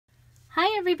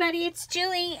Hi everybody, it's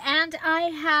Julie and I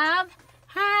have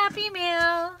Happy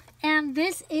Meal, and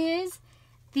this is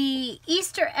the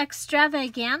Easter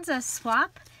Extravaganza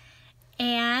swap,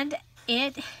 and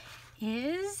it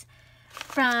is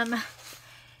from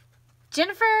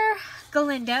Jennifer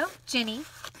Galindo, Jenny,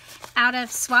 out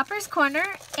of Swapper's Corner,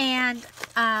 and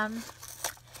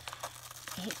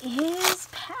it is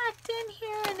packed in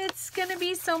here and it's gonna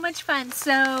be so much fun.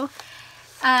 So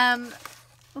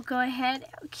we'll go ahead.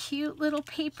 Cute little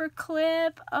paper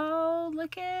clip. Oh,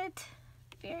 look at,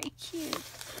 very cute.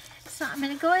 So I'm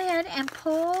going to go ahead and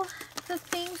pull the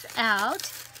things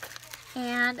out.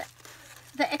 And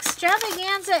the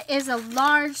Extravaganza is a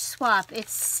large swap.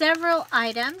 It's several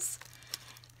items.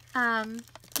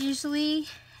 Usually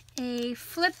a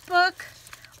flip book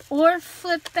or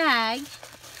flip bag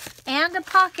and a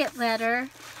pocket letter.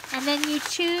 And then you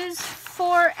choose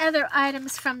 4 other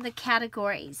items from the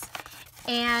categories.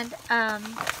 And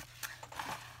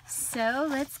so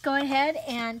let's go ahead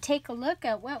and take a look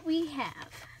at what we have.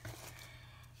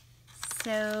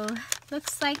 So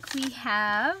looks like we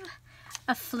have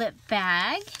a flip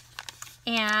bag,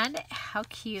 and how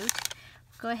cute.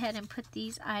 Go ahead and put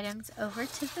these items over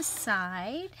to the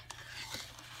side.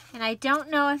 And I don't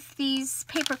know if these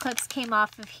paper clips came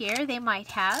off of here. They might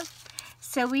have.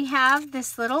 So we have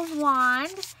this little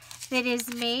wand that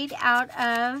is made out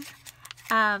of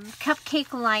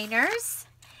cupcake liners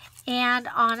and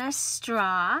on a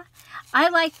straw. I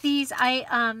like these.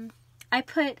 I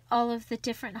put all of the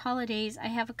different holidays. I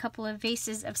have a couple of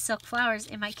vases of silk flowers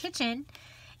in my kitchen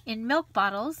in milk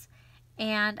bottles,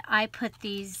 and I put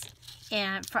these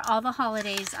in for all the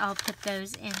holidays. I'll put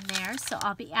those in there, so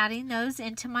I'll be adding those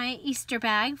into my Easter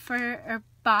bag or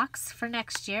box for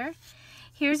next year.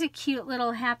 Here's a cute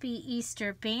little Happy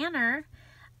Easter banner,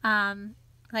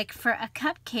 like for a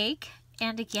cupcake.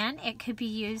 And again, it could be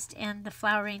used in the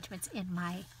flower arrangements in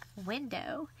my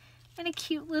window. And a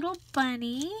cute little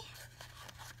bunny.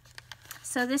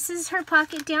 So this is her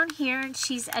pocket down here, and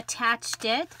she's attached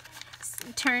it,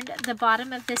 turned the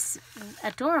bottom of this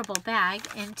adorable bag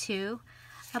into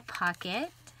a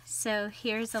pocket. So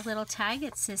here's a little tag.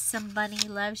 It says "Somebody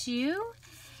loves you."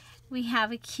 We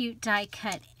have a cute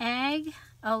die-cut egg.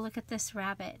 Oh, look at this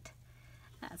rabbit.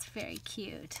 That's very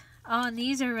cute. Oh, and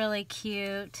these are really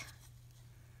cute.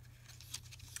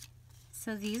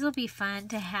 So these will be fun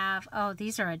to have. Oh,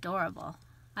 these are adorable.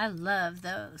 I love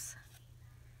those.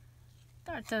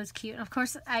 Aren't those cute? Of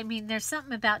course, I mean, there's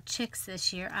something about chicks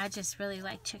this year. I just really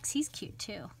like chicks. He's cute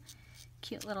too.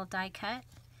 Cute little die cut.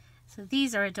 So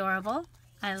these are adorable.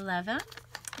 I love them.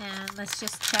 And let's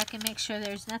just check and make sure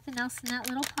there's nothing else in that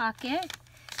little pocket.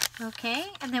 Okay,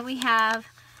 and then we have,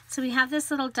 so we have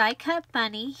this little die cut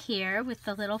bunny here with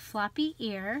the little floppy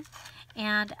ear.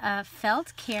 And a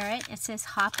felt carrot. It says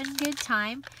 "Hoppin' Good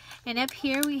Time." And up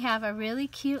here we have a really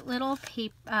cute little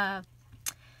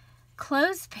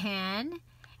clothespin.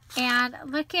 And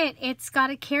look at, it's got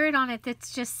a carrot on it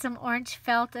that's just some orange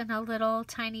felt and a little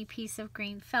tiny piece of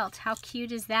green felt. How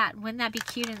cute is that? Wouldn't that be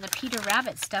cute in the Peter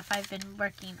Rabbit stuff I've been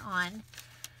working on?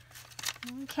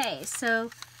 Okay,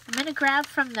 so I'm going to grab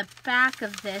from the back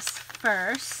of this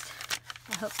first.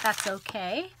 I hope that's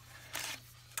okay.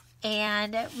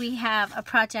 And we have a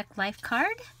Project Life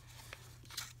card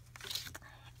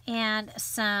and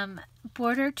some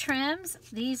border trims.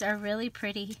 These are really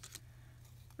pretty,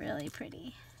 really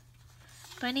pretty.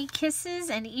 Bunny kisses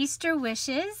and Easter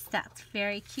wishes. That's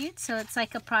very cute. So it's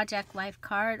like a Project Life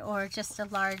card or just a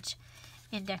large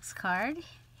index card.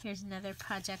 Here's another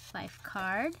Project Life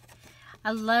card. I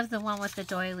love the one with the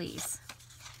doilies.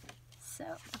 So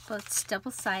both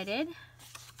double-sided.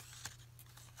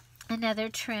 Another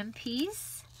trim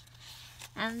piece,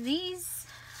 and these,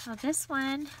 well, this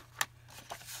one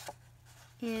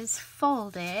is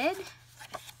folded,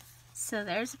 so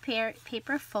there's a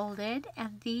paper folded,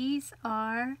 and these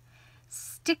are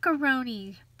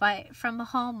Stickeroni from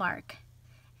Hallmark.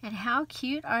 And how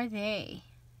cute are they?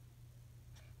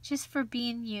 Just for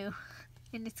being you.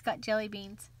 And it's got jelly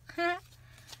beans.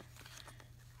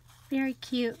 Very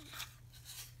cute.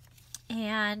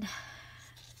 And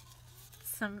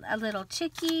a little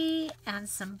chickie and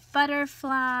some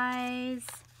butterflies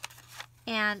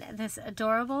and this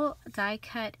adorable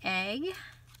die-cut egg.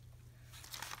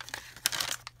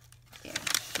 Very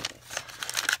cute.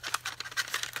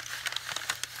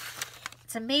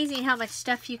 It's amazing how much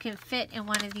stuff you can fit in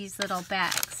one of these little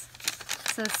bags.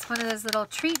 So it's one of those little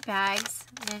treat bags,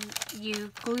 and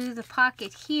you glue the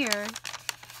pocket here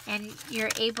and you're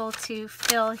able to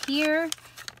fill here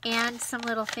and some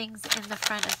little things in the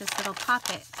front of this little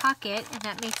pocket, and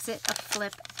that makes it a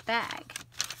flip bag.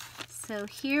 So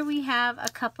here we have a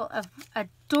couple of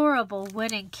adorable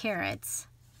wooden carrots.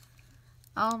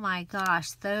 Oh my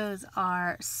gosh, those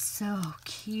are so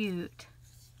cute.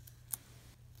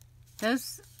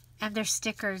 Those, and their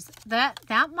stickers. That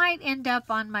might end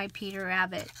up on my Peter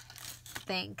Rabbit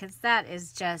thing, because that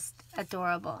is just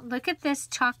adorable. Look at this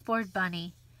chalkboard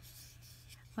bunny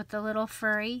with the little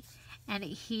furry, and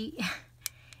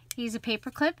he's a paper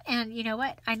clip, and you know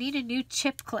what? I need a new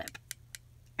chip clip.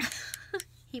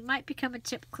 He might become a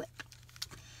chip clip.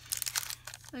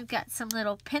 We've got some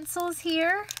little pencils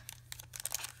here.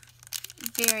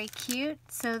 Very cute.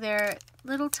 So they're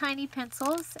little tiny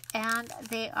pencils, and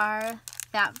they are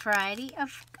that variety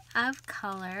of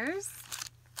colors.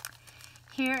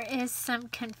 Here is some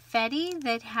confetti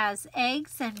that has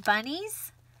eggs and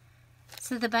bunnies.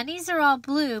 So the bunnies are all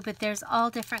blue, but there's all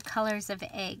different colors of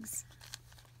eggs.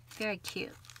 Very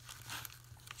cute.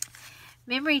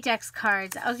 Memory Dex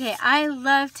cards. Okay, I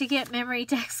love to get Memory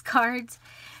Dex cards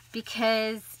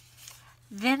because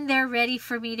then they're ready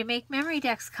for me to make Memory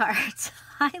Dex cards.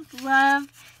 I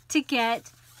love to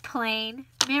get plain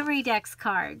Memory Dex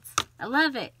cards. I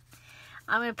love it.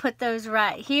 I'm going to put those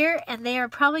right here, and they are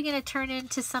probably going to turn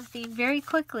into something very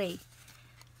quickly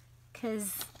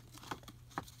because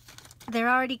they're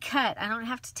already cut. I don't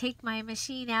have to take my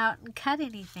machine out and cut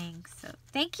anything. So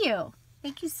thank you.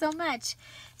 Thank you so much.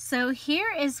 So here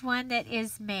is one that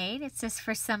is made. It says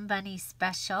for some bunny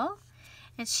special.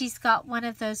 And she's got one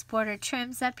of those border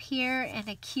trims up here and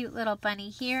a cute little bunny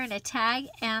here and a tag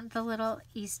and the little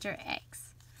Easter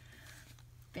eggs.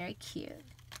 Very cute.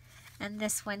 And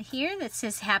this one here that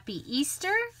says Happy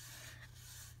Easter.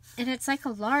 And it's like a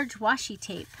large washi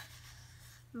tape.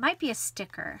 Might be a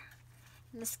sticker.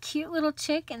 And this cute little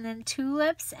chick and then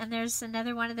tulips. And there's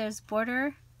another one of those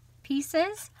border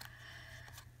pieces.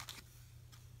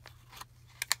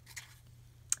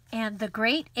 And the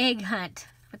Great Egg Hunt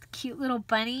with the cute little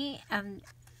bunny and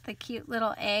the cute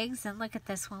little eggs. And look at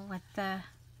this one with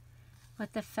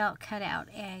the felt cutout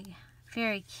egg.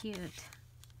 Very cute.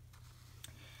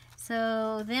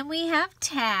 So then we have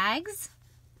tags.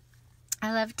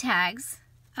 I love tags.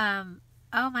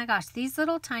 Oh my gosh, these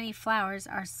little tiny flowers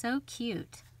are so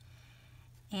cute.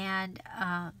 And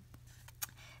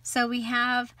so we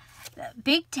have the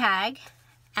big tag.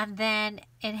 And then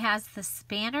it has the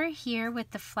spanner here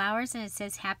with the flowers, and it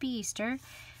says Happy Easter.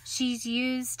 She's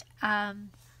used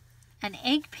an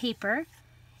egg paper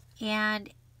and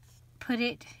put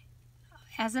it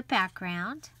as a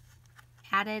background.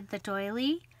 Added the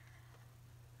doily,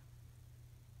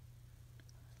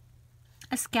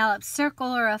 a scallop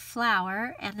circle or a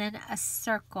flower, and then a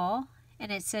circle.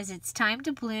 And it says it's time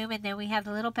to bloom. And then we have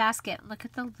the little basket. Look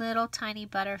at the little tiny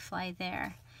butterfly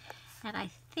there. And I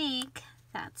think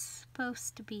that's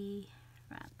supposed to be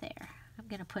right there. I'm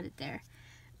going to put it there.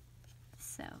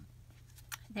 So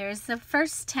there's the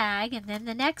first tag, and then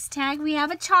the next tag we have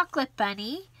a chocolate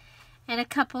bunny and a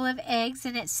couple of eggs,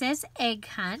 and it says Egg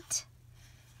Hunt.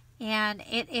 And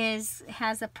it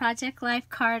has a Project Life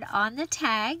card on the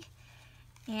tag,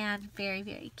 and very,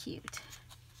 very cute.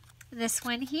 This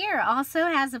one here also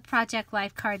has a Project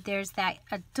Life card. There's that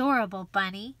adorable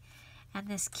bunny and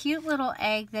this cute little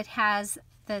egg that has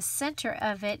the center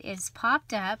of it is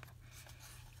popped up,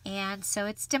 and so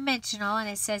it's dimensional, and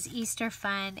it says Easter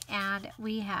Fun, and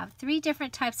we have 3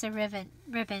 different types of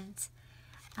ribbons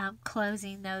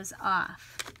closing those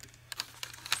off.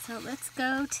 So let's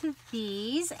go to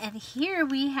these, and here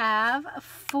we have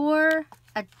 4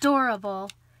 adorable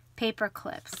paper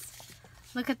clips.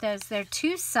 Look at those. They're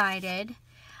 2-sided.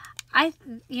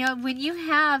 When you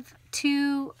have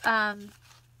two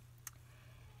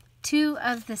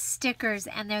of the stickers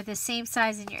and they're the same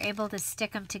size and you're able to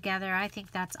stick them together, I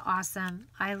think that's awesome.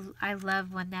 I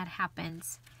love when that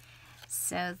happens.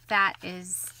 So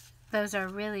those are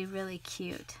really, really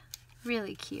cute.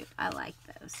 Really cute. I like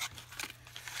those.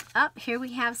 Up here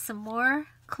we have some more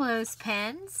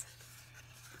clothespins.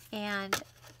 And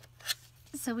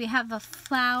so we have a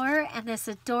flower and this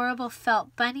adorable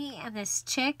felt bunny and this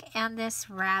chick and this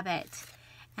rabbit.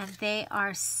 And they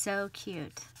are so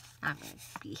cute. I'm going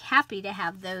to be happy to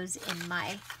have those in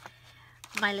my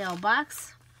little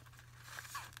box.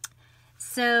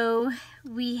 So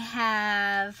we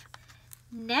have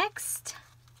next,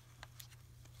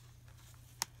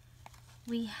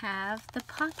 we have the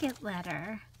pocket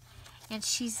letter. And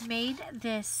she's made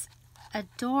this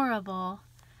adorable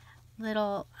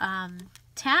little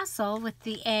tassel with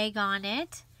the egg on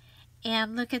it.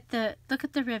 And look at the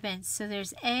ribbons. So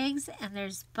there's eggs and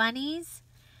there's bunnies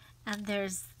and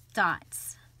there's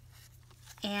dots,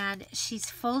 and she's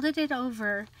folded it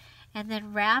over and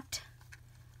then wrapped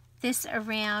this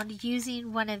around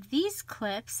using one of these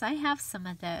clips. I have some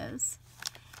of those.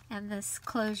 And this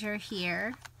closure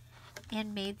here.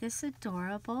 And made this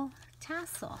adorable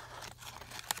tassel.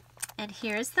 And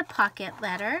here's the pocket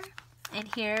letter.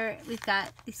 And here we've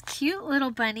got these cute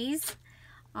little bunnies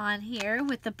on here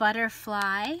with the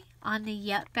butterfly on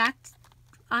the back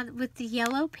on with the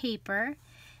yellow paper.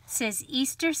 It says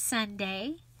Easter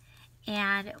Sunday.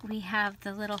 And we have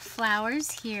the little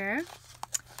flowers here.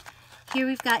 Here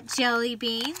we've got jelly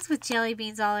beans with jelly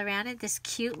beans all around it. This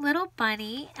cute little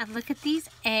bunny. And look at these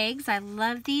eggs. I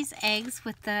love these eggs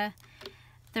with the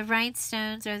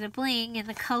rhinestones or the bling in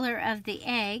the color of the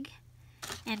egg.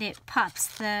 And it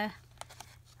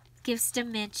gives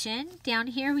dimension. Down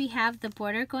here we have the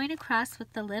border going across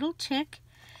with the little chick.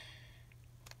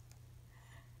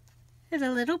 There's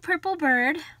a little purple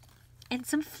bird and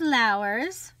some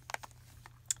flowers.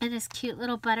 And this cute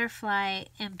little butterfly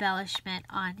embellishment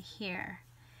on here.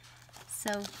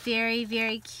 So very,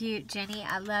 very cute, Jenny.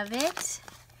 I love it.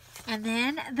 And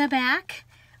then the back,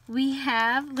 we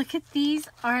have, look at these.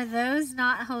 Are those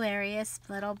not hilarious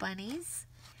little bunnies?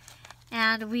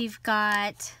 And we've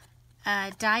got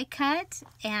a die cut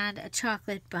and a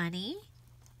chocolate bunny.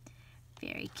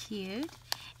 Very cute.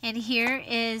 And here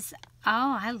is,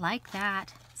 oh, I like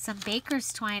that. Some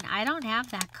baker's twine. I don't have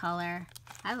that color.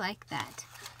 I like that.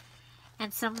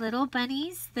 And some little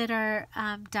bunnies that are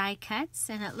die cuts.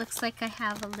 And it looks like I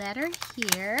have a letter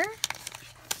here.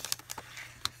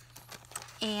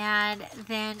 And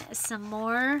then some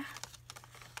more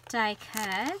die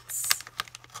cuts.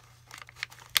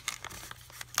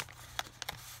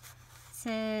 It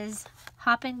says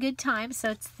Hoppin' Good Time.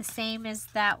 So it's the same as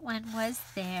that one was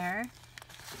there.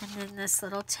 And then this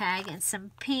little tag and some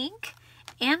pink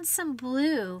and some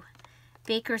blue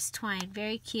baker's twine.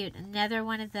 Very cute. Another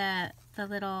one of the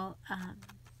little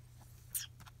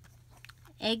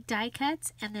egg die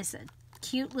cuts, and this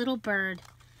cute little bird.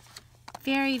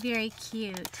 Very, very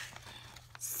cute.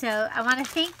 So I want to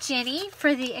thank Jenny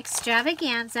for the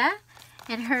extravaganza,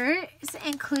 and hers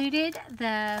included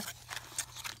the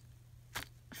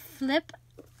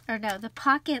the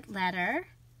pocket letter,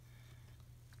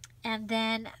 and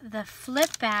then the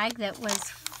flip bag that was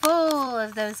full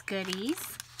of those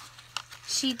goodies.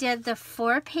 She did the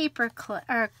 4 paper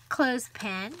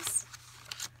clothespins,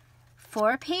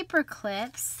 4 paper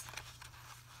clips,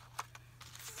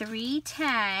 3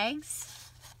 tags,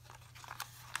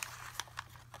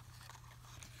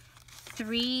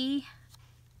 3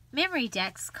 memory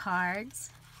decks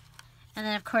cards, and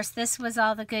then of course this was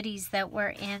all the goodies that were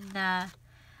in the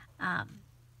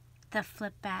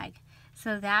flip bag.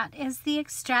 So that is the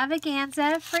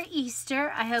extravaganza for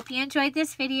Easter. I hope you enjoyed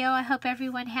this video. I hope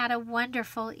everyone had a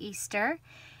wonderful Easter.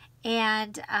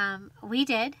 And we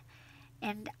did.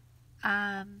 And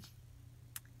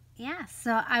yeah,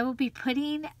 so I will be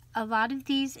putting a lot of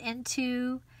these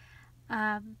into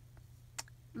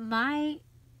my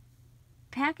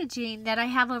packaging that I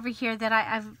have over here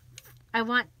that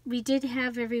we did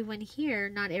have everyone here,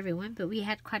 not everyone, but we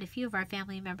had quite a few of our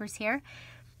family members here.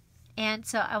 And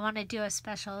so I want to do a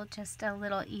special, just a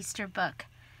little Easter book.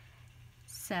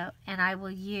 So, and I will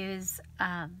use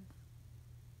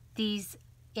these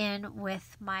in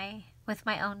with my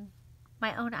own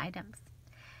items.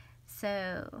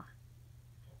 So,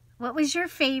 what was your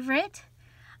favorite?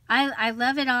 I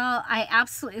love it all. I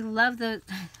absolutely love the.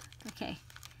 Okay,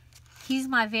 he's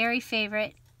my very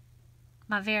favorite.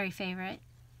 My very favorite.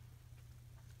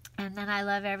 And then I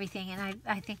love everything, and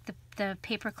I think the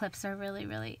paper clips are really,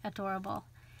 really adorable.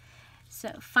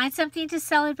 So find something to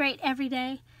celebrate every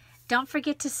day. Don't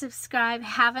forget to subscribe.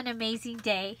 Have an amazing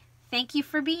day. Thank you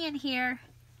for being here.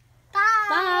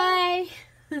 Bye.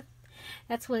 Bye.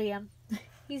 That's William.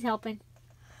 He's helping.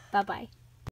 Bye-bye.